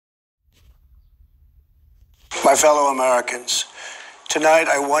My fellow Americans, tonight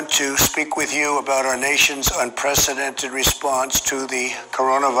I want to speak with you about our nation's unprecedented response to the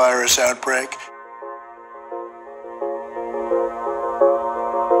coronavirus outbreak.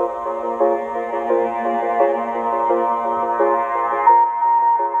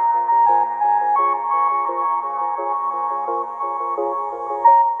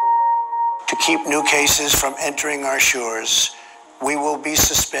 To keep new cases from entering our shores, we will be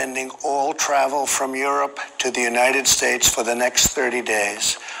suspending all travel from Europe to the United States for the next 30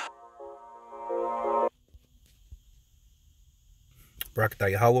 days.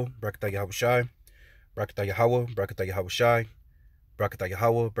 Rawchaa Yahawah, Rawchaa Yahawashi, Rawchaa Yahawah, Rawchaa Yahawashi, Rawchaa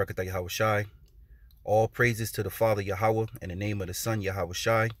Yahawah, Rawchaa Yahawashi. All praises to the Father Yahawah, in the name of the Son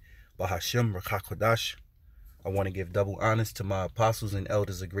Yahawashi, BaHaSham, Qadash. I want to give double honors to my apostles and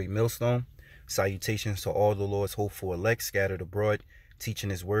elders of GreatMillStone. Salutations to all the Lord's hopeful elect scattered abroad, teaching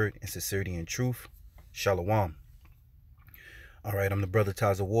his word in sincerity and truth. Shalom. All right, I'm the brother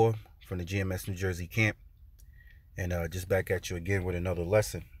Taza War from the GMS New Jersey camp. And just back at you again with another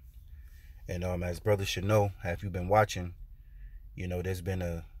lesson. And as brothers should know, have you been watching, you know, there's been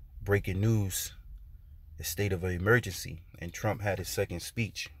a breaking news, a state of emergency. And Trump had his second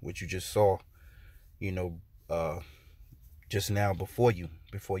speech, which you just saw, you know, just now before your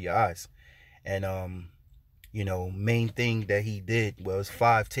eyes. And, you know, main thing that he did, well, it's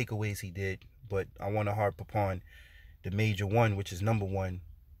 5 takeaways he did, but I want to harp upon the major one, which is number 1,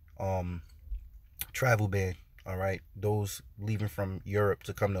 travel ban. All right, those leaving from Europe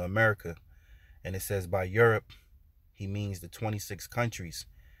to come to America. And it says by Europe, he means the 26 countries.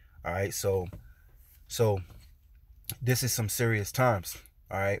 All right, so this is some serious times.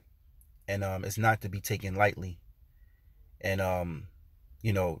 All right, and it's not to be taken lightly. And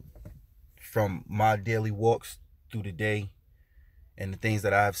you know, from my daily walks through the day and the things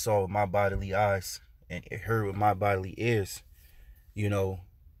that I've saw with my bodily eyes and heard with my bodily ears, you know,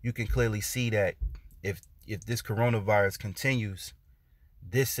 you can clearly see that if this coronavirus continues,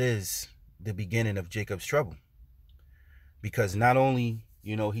 this is the beginning of Jacob's trouble. Because not only,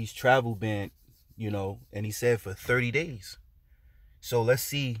 you know, he's travel banned, you know, and he said for 30 days. So let's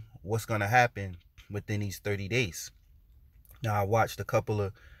see what's going to happen within these 30 days. Now, I watched a couple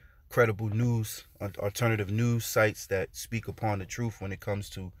of credible news, alternative news sites that speak upon the truth when it comes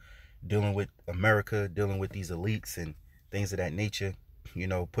to dealing with America, dealing with these elites and things of that nature, you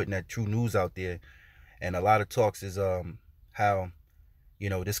know, putting that true news out there. And a lot of talks is how, you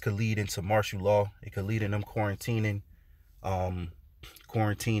know, this could lead into martial law. It could lead in them quarantining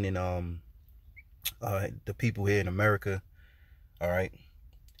the people here in America. All right.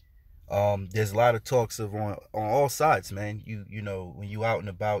 There's a lot of talks of on all sides, man. You know, when you out and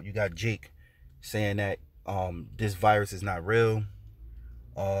about, you got Jake saying that this virus is not real.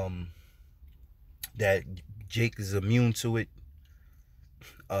 That Jake is immune to it.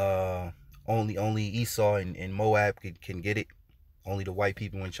 Only Esau and Moab can get it. Only the white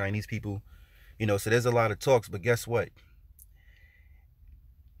people and Chinese people. You know, so there's a lot of talks, but guess what?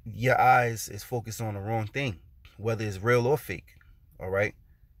 Your eyes is focused on the wrong thing, whether it's real or fake. All right.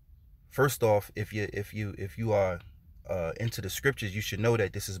 First off, if you are into the scriptures, you should know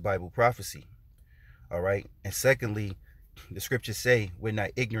that this is Bible prophecy. All right. And secondly, the scriptures say we're not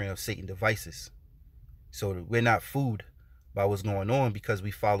ignorant of Satan's devices. So we're not fooled by what's going on because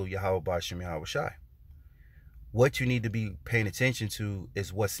we follow Yahawah, BaHaSham, Yahawashi. What you need to be paying attention to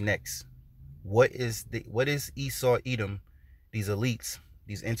is what's next. What is Esau, Edom, these elites,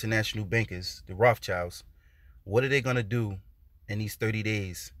 these international bankers, the Rawchaas, what are they going to do in these 30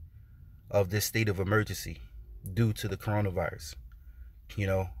 days of this state of emergency due to the coronavirus? You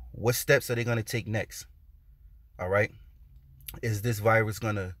know, what steps are they going to take next? All right. Is this virus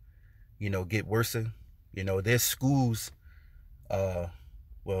going to, you know, get worse? You know, there's schools. Well,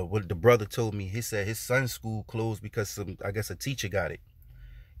 what the brother told me, he said his son's school closed because I guess a teacher got it.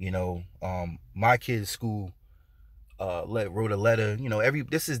 You know, my kid's school wrote a letter. You know,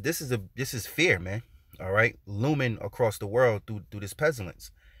 this is fear, man. All right, looming across the world through this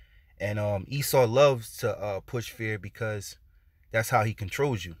pestilence. And Esau loves to push fear because that's how he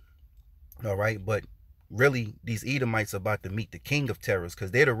controls you. All right, but really, these Edomites are about to meet the king of terrors because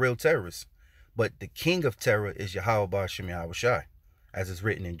they're the real terrorists. But the king of terror is Yahawah, BaHaSham, Yahawashi, as it's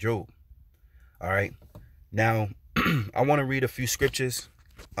written in Job. All right. Now, I want to read a few scriptures.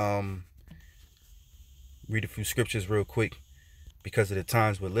 Read a few scriptures real quick because of the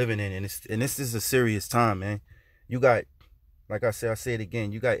times we're living in. And this is a serious time, man. You got, like I said, I say it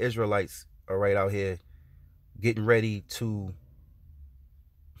again, you got Israelites, all right, out here getting ready to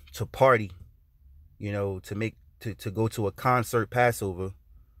party, you know, to go to a concert Passover.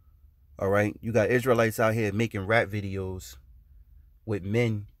 All right. You got Israelites out here making rap videos with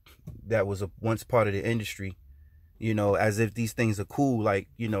men that was once part of the industry, you know, as if these things are cool. Like,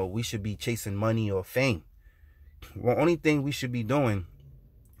 you know, we should be chasing money or fame. The only thing we should be doing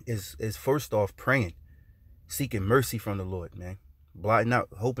is first off praying, seeking mercy from the Lord, man. Blotting out,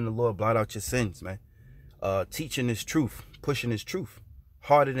 hoping the Lord blot out your sins, man. Teaching His truth, pushing His truth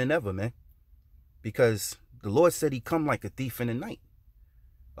harder than ever, man. Because the Lord said He come like a thief in the night.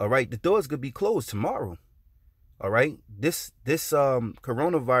 All right, the doors could be closed tomorrow. All right, this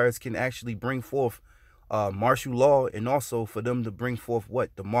coronavirus can actually bring forth martial law, and also for them to bring forth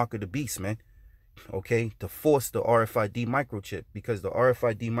what? The mark of the beast, man. Okay, to force the RFID microchip, because the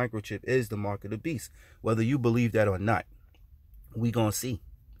RFID microchip is the mark of the beast. Whether you believe that or not, we gonna see.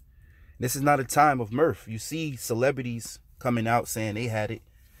 This is not a time of mirth. You see celebrities coming out saying they had it.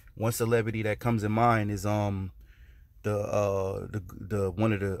 One celebrity that comes in mind is one of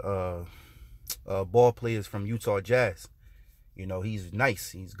the ball players from Utah Jazz. You know, he's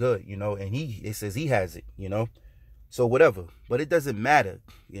nice, he's good, you know, and it says he has it, you know. So whatever, but it doesn't matter,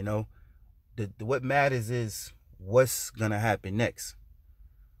 you know. What matters is what's gonna happen next.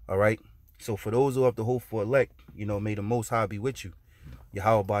 All right. So for those who have to hope for elect, you know, may the Most High be with you.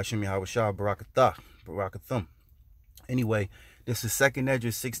 Yahawah, BaHaSham, Yahawashi, Barakathum. Anyway, this is 2nd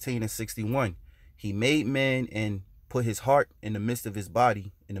Esdras 16 and 61. He made man and put his heart in the midst of his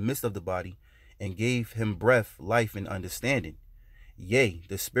body, and gave him breath, life, and understanding. Yea,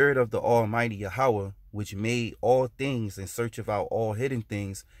 the spirit of the Almighty Yahawah, which made all things and searcheth out all hidden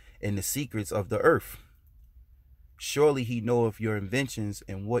things in the secrets of the earth. Surely He knoweth your inventions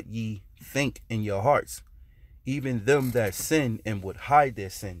and what ye think in your hearts, even them that sin and would hide their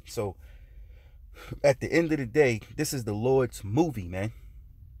sin. So at the end of the day, this is the Lord's movie, man.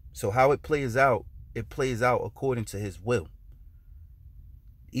 So how it plays out according to His will.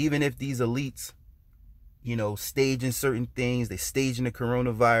 Even if these elites, you know, staging certain things, they're staging the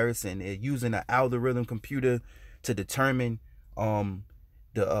coronavirus, and they're using an algorithm computer to determine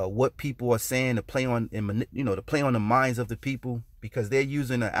what people are saying, to play on, to play on the minds of the people, because they're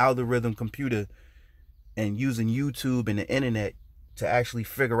using an algorithm computer and using YouTube and the internet to actually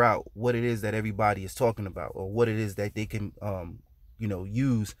figure out what it is that everybody is talking about, or what it is that they can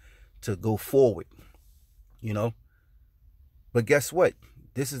use to go forward, you know. But guess what?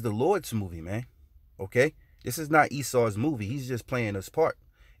 This is the Lord's movie, man. Okay? This is not Esau's movie. He's just playing his part.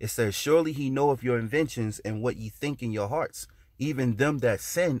 It says, surely He knoweth your inventions and what ye think in your hearts, even them that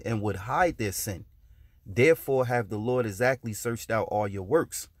sin and would hide their sin. Therefore have the Lord exactly searched out all your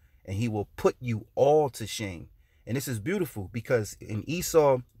works, and He will put you all to shame. And this is beautiful, because in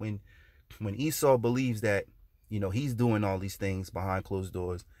Esau, when Esau believes that, you know, he's doing all these things behind closed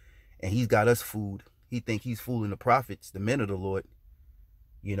doors, and he's got us fooled, he think he's fooling the prophets, the men of the Lord.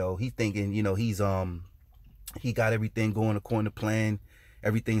 You know, he's thinking, you know, he got everything going according to plan,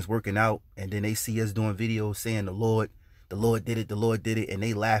 everything's working out, and then they see us doing videos saying the Lord did it, and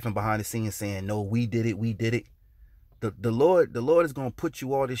they laughing behind the scenes saying, no, we did it. The Lord is going to put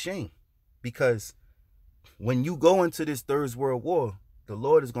you all to shame, because when you go into this third world war, the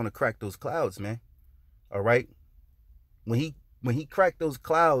Lord is going to crack those clouds, man. All right. When he cracked those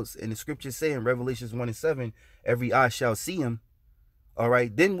clouds, and the scriptures say in Revelations 1 and 7, every eye shall see Him. All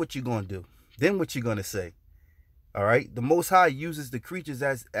right. Then what you going to do? Then what you going to say? All right. The Most High uses the creatures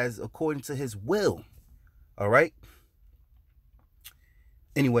as according to His will. All right.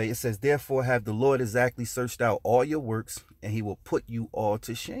 Anyway, it says, therefore have the Lord exactly searched out all your works, and He will put you all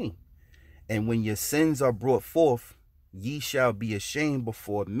to shame. And when your sins are brought forth, ye shall be ashamed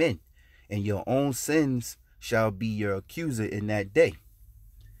before men, and your own sins shall be your accuser in that day.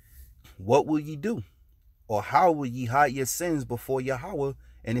 What will ye do? Or how will ye hide your sins before Yahawah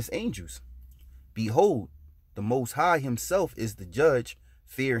and His angels? Behold, the Most High Himself is the judge.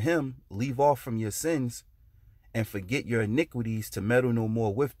 Fear Him, leave off from your sins, and forget your iniquities, to meddle no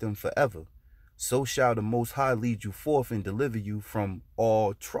more with them forever. So shall the Most High lead you forth and deliver you from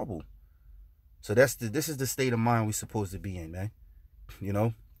all trouble. So this is the state of mind we're supposed to be in, man. You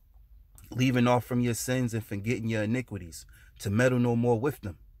know, leaving off from your sins and forgetting your iniquities, to meddle no more with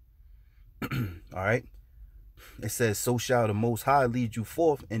them. All right. It says, so shall the Most High lead you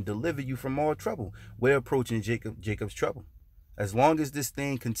forth and deliver you from all trouble. We're approaching Jacob's trouble. As long as this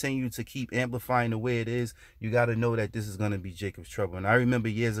thing continues to keep amplifying the way it is, you got to know that this is going to be Jacob's trouble. And I remember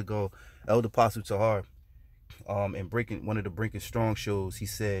years ago, Elder Apostle Tahar, in one of the Breaking Strong shows, he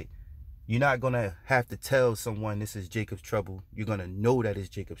said, you're not going to have to tell someone this is Jacob's trouble. You're going to know that it's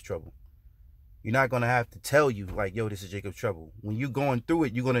Jacob's trouble. You're not going to have to tell you like, yo, this is Jacob's trouble. When you're going through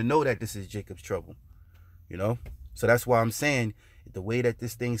it, you're going to know that this is Jacob's trouble. You know? So that's why I'm saying, The way that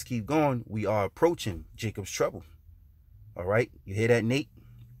this things keep going, we are approaching Jacob's trouble. All right. You hear that, Nate?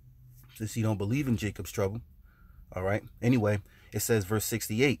 Since you don't believe in Jacob's trouble. All right. Anyway, it says verse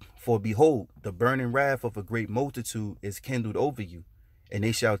 68, for behold, the burning wrath of a great multitude is kindled over you, and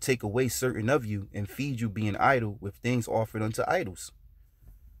they shall take away certain of you and feed you being idle with things offered unto idols.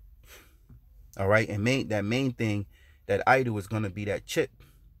 All right. And that main thing, that idol is going to be that chip,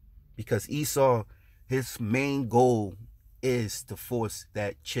 because Esau, his main goal is to force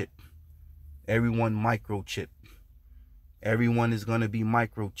that chip. Everyone microchip. Everyone is going to be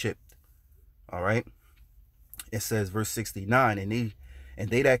microchipped. All right. It says verse 69, and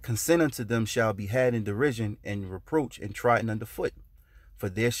they that consent unto them shall be had in derision and reproach and trodden underfoot. For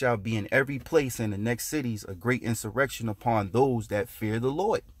there shall be in every place in the next cities a great insurrection upon those that fear the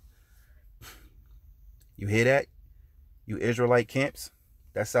Lord. You hear that? You Israelite camps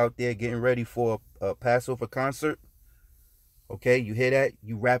that's out there getting ready for a Passover concert. Okay, you hear that?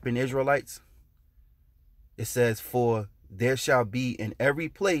 You rapping Israelites. It says, for there shall be in every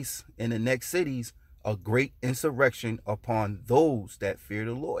place in the next cities a great insurrection upon those that fear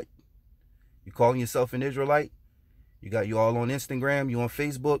the Lord. You calling yourself an Israelite? You all on Instagram, you on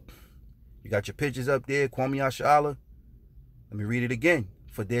Facebook, you got your pictures up there, Kwame Ashala. Let me read it again.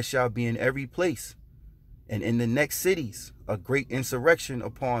 For there shall be in every place and in the next cities a great insurrection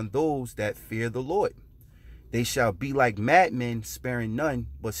upon those that fear the Lord. They shall be like madmen, sparing none,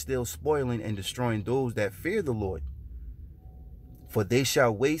 but still spoiling and destroying those that fear the Lord. For they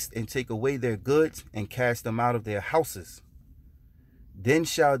shall waste and take away their goods and cast them out of their houses. Then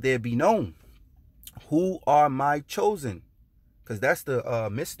shall there be known, who are my chosen? Because that's the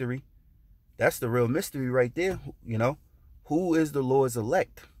mystery. That's the real mystery right there. You know, who is the Lord's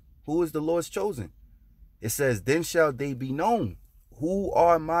elect? Who is the Lord's chosen? It says, then shall they be known, who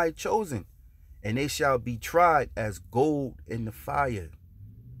are my chosen? And they shall be tried as gold in the fire.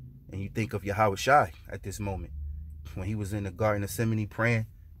 And you think of Yahawashi at this moment, when he was in the Garden of Gethsemane praying,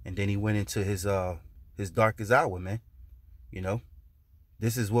 and then he went into his darkest hour, man. You know,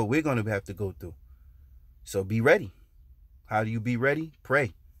 this is what we're going to have to go through. So be ready. How do you be ready?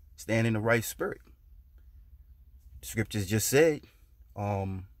 Pray. Stand in the right spirit. Scriptures just said, let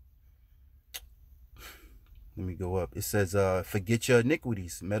me go up. It says, forget your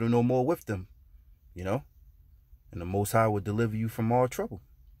iniquities, meddle no more with them, you know, and the Most High will deliver you from all trouble.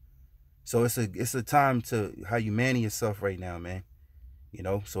 So it's a time to how you manage yourself right now, man. You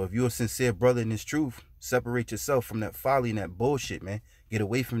know, so if you're a sincere brother in this truth, separate yourself from that folly and that bullshit, man. Get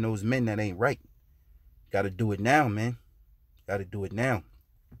away from those men that ain't right. Got to do it now, man. Got to do it now.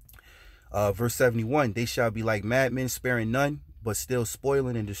 Verse 71, they shall be like madmen, sparing none, but still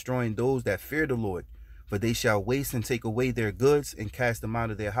spoiling and destroying those that fear the Lord. For they shall waste and take away their goods and cast them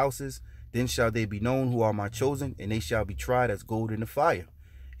out of their houses. Then shall they be known who are my chosen, and they shall be tried as gold in the fire.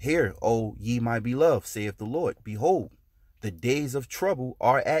 Hear, O ye my beloved, saith the Lord, behold, the days of trouble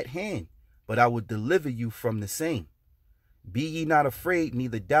are at hand, but I will deliver you from the same. Be ye not afraid,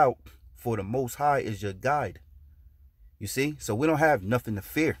 neither doubt, for the Most High is your guide. You see, so we don't have nothing to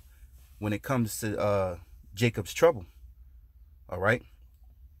fear when it comes to Jacob's trouble. All right,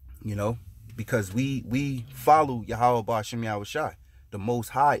 you know, because we follow Yahawah BaHaSham Yahawashi. The Most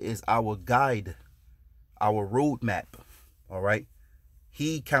High is our guide, our roadmap. All right.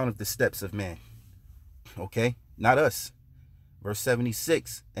 He counted the steps of man. Okay. Not us. Verse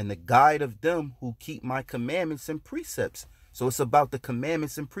 76. And the guide of them who keep my commandments and precepts. So it's about the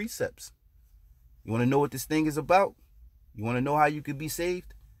commandments and precepts. You want to know what this thing is about? You want to know how you could be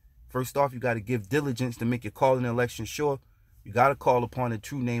saved? First off, you got to give diligence to make your call and election sure. You got to call upon the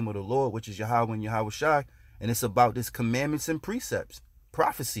true name of the Lord, which is Yahawah and Yahawashi. And it's about this commandments and precepts.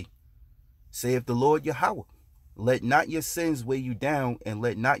 Prophecy. Saith the Lord Yahawah. Let not your sins weigh you down, and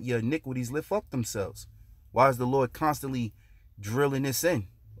let not your iniquities lift up themselves. Why is the Lord constantly drilling this in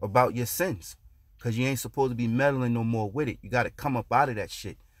about your sins? Because you ain't supposed to be meddling no more with it. You got to come up out of that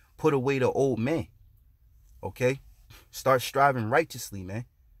shit. Put away the old man. Okay? Start striving righteously, man.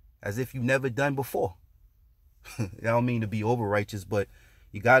 As if you've never done before. I don't mean to be over righteous, but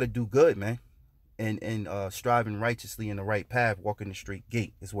you got to do good, man. And striving righteously in the right path, walking the straight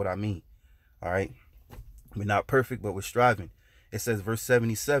gate is what I mean. All right? We're not perfect, but we're striving. It says, verse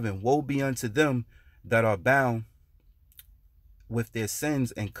 77, woe be unto them that are bound with their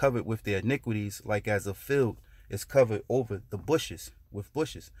sins and covered with their iniquities, like as a field is covered over the bushes, with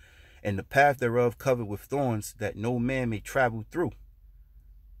bushes, and the path thereof covered with thorns, that no man may travel through.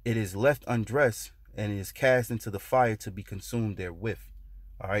 It is left undressed, and it is cast into the fire to be consumed therewith.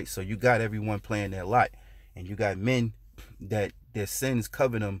 All right, so you got everyone playing their lot, and you got men that their sins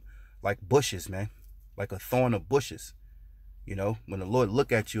cover them like bushes, man. Like a thorn of bushes. You know, when the Lord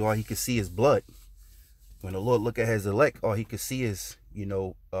look at you, all he can see is blood. When the Lord look at his elect, all he can see is, you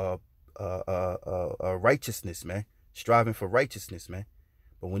know, righteousness, man. Striving for righteousness, man.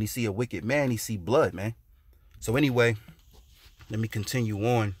 But when he see a wicked man, he see blood, man. So anyway, let me continue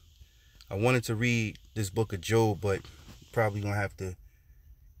on. I wanted to read this book of Job, but probably gonna have to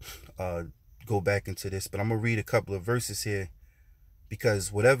go back into this. But I'm gonna read a couple of verses here,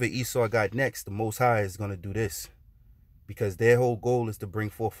 because whatever Esau got next, the Most High is gonna do this, because their whole goal is to bring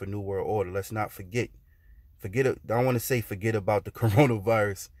forth a new world order. Let's not forget. I don't want to say forget about the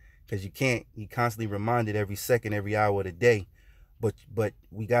coronavirus, because you constantly reminded every second, every hour of the day. But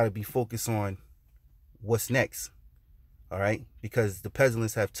we got to be focused on what's next. All right, because the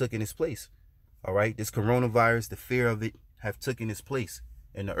pestilence have taken its place. All right, this coronavirus, the fear of it, have taken its place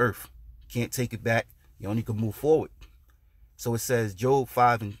in the earth. Can't take it back. You only can move forward. So it says, Job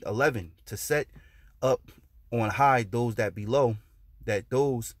 5:11, to set up on high those that be low, that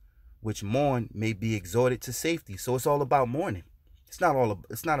those which mourn may be exhorted to safety. So it's all about mourning. It's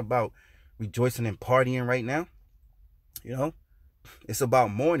not about rejoicing and partying right now. You know, it's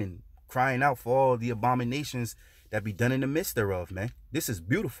about mourning, crying out for all the abominations that be done in the midst thereof, man. This is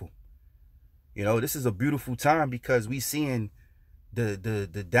beautiful. You know, this is a beautiful time, because we seeing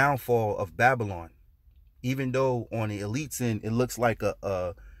the downfall of Babylon. Even though on the elites end, it looks like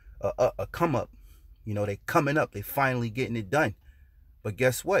a come up. You know, they coming up. They finally getting it done. But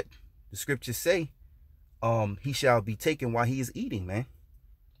guess what? The scriptures say, he shall be taken while he is eating, man.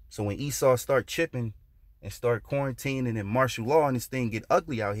 So when Esau start chipping and start quarantining and martial law and this thing get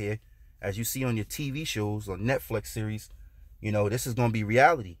ugly out here, as you see on your TV shows or Netflix series, you know, this is going to be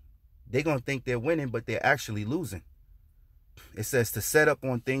reality. They're going to think they're winning, but they're actually losing. It says to set up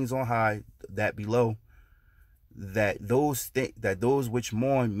on things on high, that below, that those which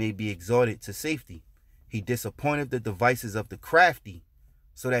mourn may be exhorted to safety. He disappointed the devices of the crafty,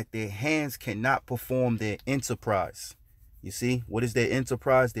 so that their hands cannot perform their enterprise. You see, what is their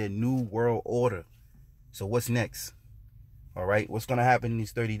enterprise? Their new world order. So what's next? All right, what's going to happen in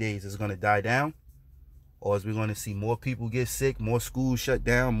these 30 days? Is it going to die down? Or is we going to see more people get sick, more schools shut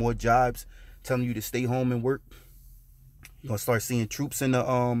down, more jobs telling you to stay home and work? You're going to start seeing troops in the,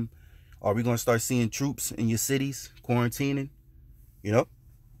 are we going to start seeing troops in your cities quarantining? You know,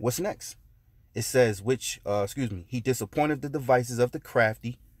 what's next? It says, he disappointed the devices of the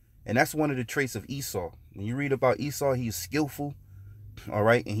crafty. And that's one of the traits of Esau. When you read about Esau, he is skillful, all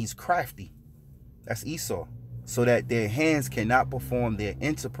right, and he's crafty. That's Esau. So that their hands cannot perform their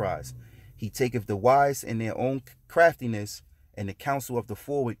enterprise. He taketh the wise in their own craftiness, and the counsel of the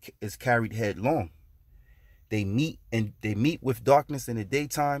forward is carried headlong. They meet with darkness in the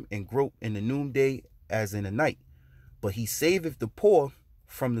daytime, and grope in the noonday as in the night. But he saveth the poor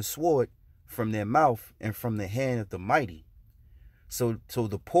from the sword, from their mouth, and from the hand of the mighty. So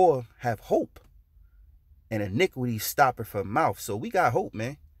the poor have hope, and iniquity stoppeth her mouth. So we got hope,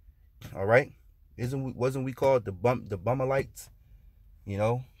 man. All right. Wasn't we called the Bumalites? You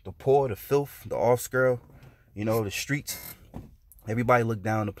know, the poor, the filth, the offscurl, you know, the streets. Everybody look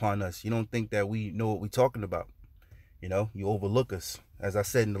down upon us. You don't think that we know what we're talking about. You know, you overlook us. As I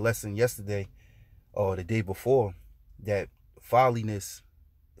said in the lesson yesterday or the day before, that folly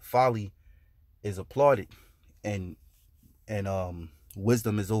is applauded and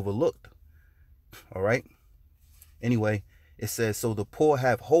wisdom is overlooked. All right. Anyway, it says, so the poor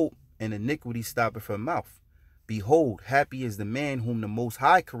have hope, and iniquity stoppeth her mouth. Behold, happy is the man whom the Most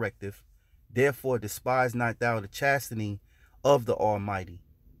High correcteth. Therefore despise not thou the chastening of the Almighty.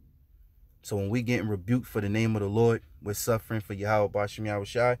 So when we getting rebuked for the name of the Lord, we're suffering for Yahawah, BaHaSham,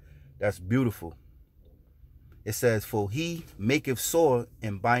 Yahawashi. That's beautiful. It says, for he maketh sore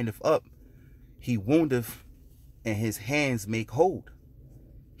and bindeth up. He woundeth, and his hands make hold.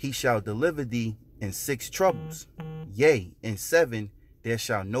 He shall deliver thee in 6 troubles. Yea, in 7 there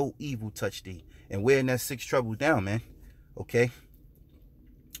shall no evil touch thee. And we're in that 6th trouble down, man. Okay.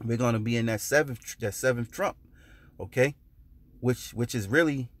 We're going to be in that seventh trump. Okay. Which is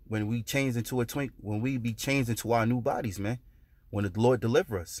really when we change into when we be changed into our new bodies, man. When the Lord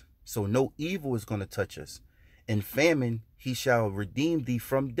deliver us. So no evil is going to touch us. In famine, he shall redeem thee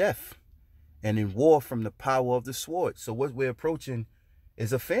from death, and in war from the power of the sword. So what we're approaching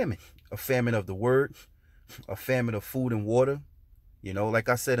is a famine of the word, a famine of food and water. You know, like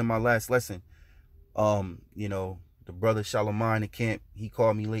I said in my last lesson, you know, the brother Shalimar in camp, he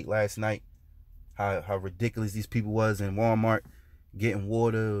called me late last night, how ridiculous these people was in Walmart getting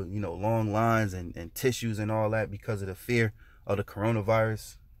water, you know, long lines and tissues and all that because of the fear of the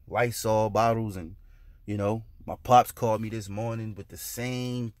coronavirus, Lysol bottles. And, you know, my pops called me this morning with the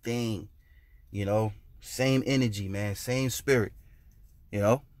same thing, you know, Same energy, man. Same spirit. You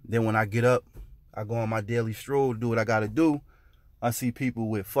know? Then when I get up, I go on my daily stroll to do what I gotta do. I see people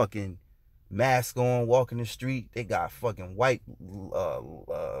with fucking masks on, walking the street. They got fucking white,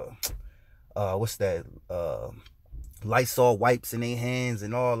 what's that? Lysol wipes in their hands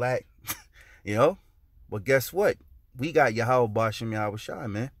and all that. You know? But guess what? We got Yahawah, BaHaSham, Yahawashi,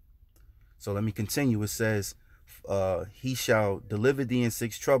 man. So let me continue. It says, he shall deliver thee in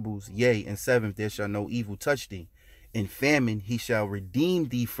 6 troubles, yea, in 7 there shall no evil touch thee. In famine he shall redeem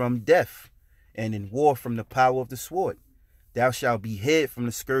thee from death, and in war from the power of the sword. Thou shalt be hid from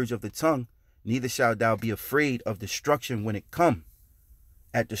the scourge of the tongue, neither shalt thou be afraid of destruction when it come.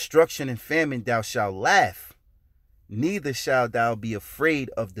 At destruction and famine thou shalt laugh, neither shalt thou be afraid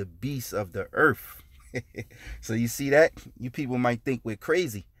of the beasts of the earth. So you see that? You people might think we're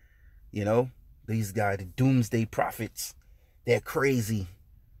crazy. You know, these guys, the doomsday prophets, they're crazy.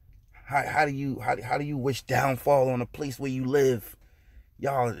 How do you wish downfall on a place where you live?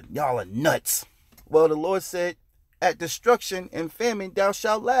 Y'all are nuts. Well, the Lord said, at destruction and famine thou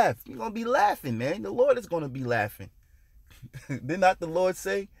shalt laugh. You're gonna be laughing, man. The Lord is gonna be laughing. Did not the Lord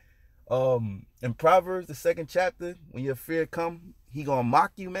say in Proverbs, the 2nd chapter, when your fear come, he gonna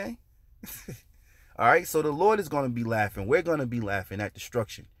mock you, man? All right, so the Lord is gonna be laughing. We're gonna be laughing at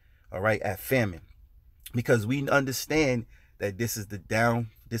destruction. All right, at famine, because we understand that this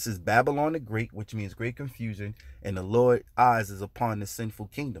is Babylon the Great, which means great confusion, and the Lord's eyes is upon the sinful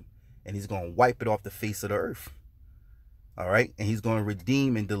kingdom, and he's going to wipe it off the face of the earth. All right, and he's going to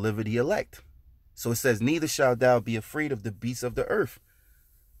redeem and deliver the elect. So it says, neither shalt thou be afraid of the beasts of the earth,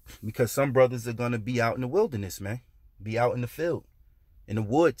 because some brothers are going to be out in the wilderness, man, be out in the field, in the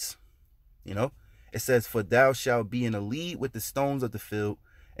woods. You know, it says, for thou shalt be in a league with the stones of the field,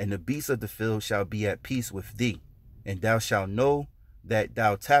 and the beasts of the field shall be at peace with thee. And thou shalt know that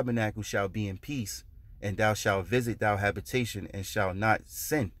thou tabernacle shall be in peace, and thou shalt visit thy habitation, and shalt not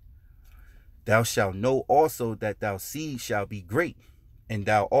sin. Thou shalt know also that thy seed shall be great, and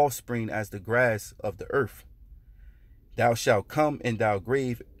thy offspring as the grass of the earth. Thou shalt come to thy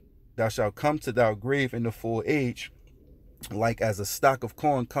grave in the full age, like as a stock of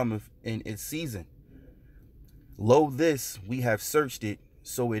corn cometh in its season. Lo, this we have searched it,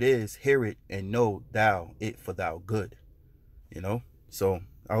 so it is, hear it, and know thou it for thou good. You know, so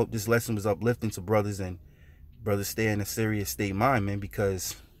I hope this lesson was uplifting to brothers, and brothers stay in a serious state of mind, man,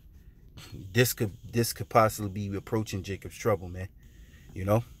 because this could possibly be approaching Jacob's trouble, man. You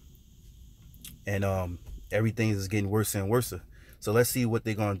know, and everything is getting worse and worse. So let's see what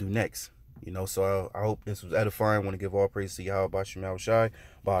they're gonna do next. You know, so I hope this was edifying. I want to give all praise to Yahawah, BaHaSham, Yahawashi,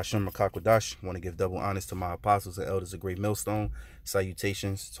 BaHaSham, Qadash. I want to give double honors to my apostles and elders of GreatMillStone.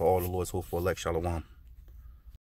 Salutations to all the Lord's hopeful elect. Shalom.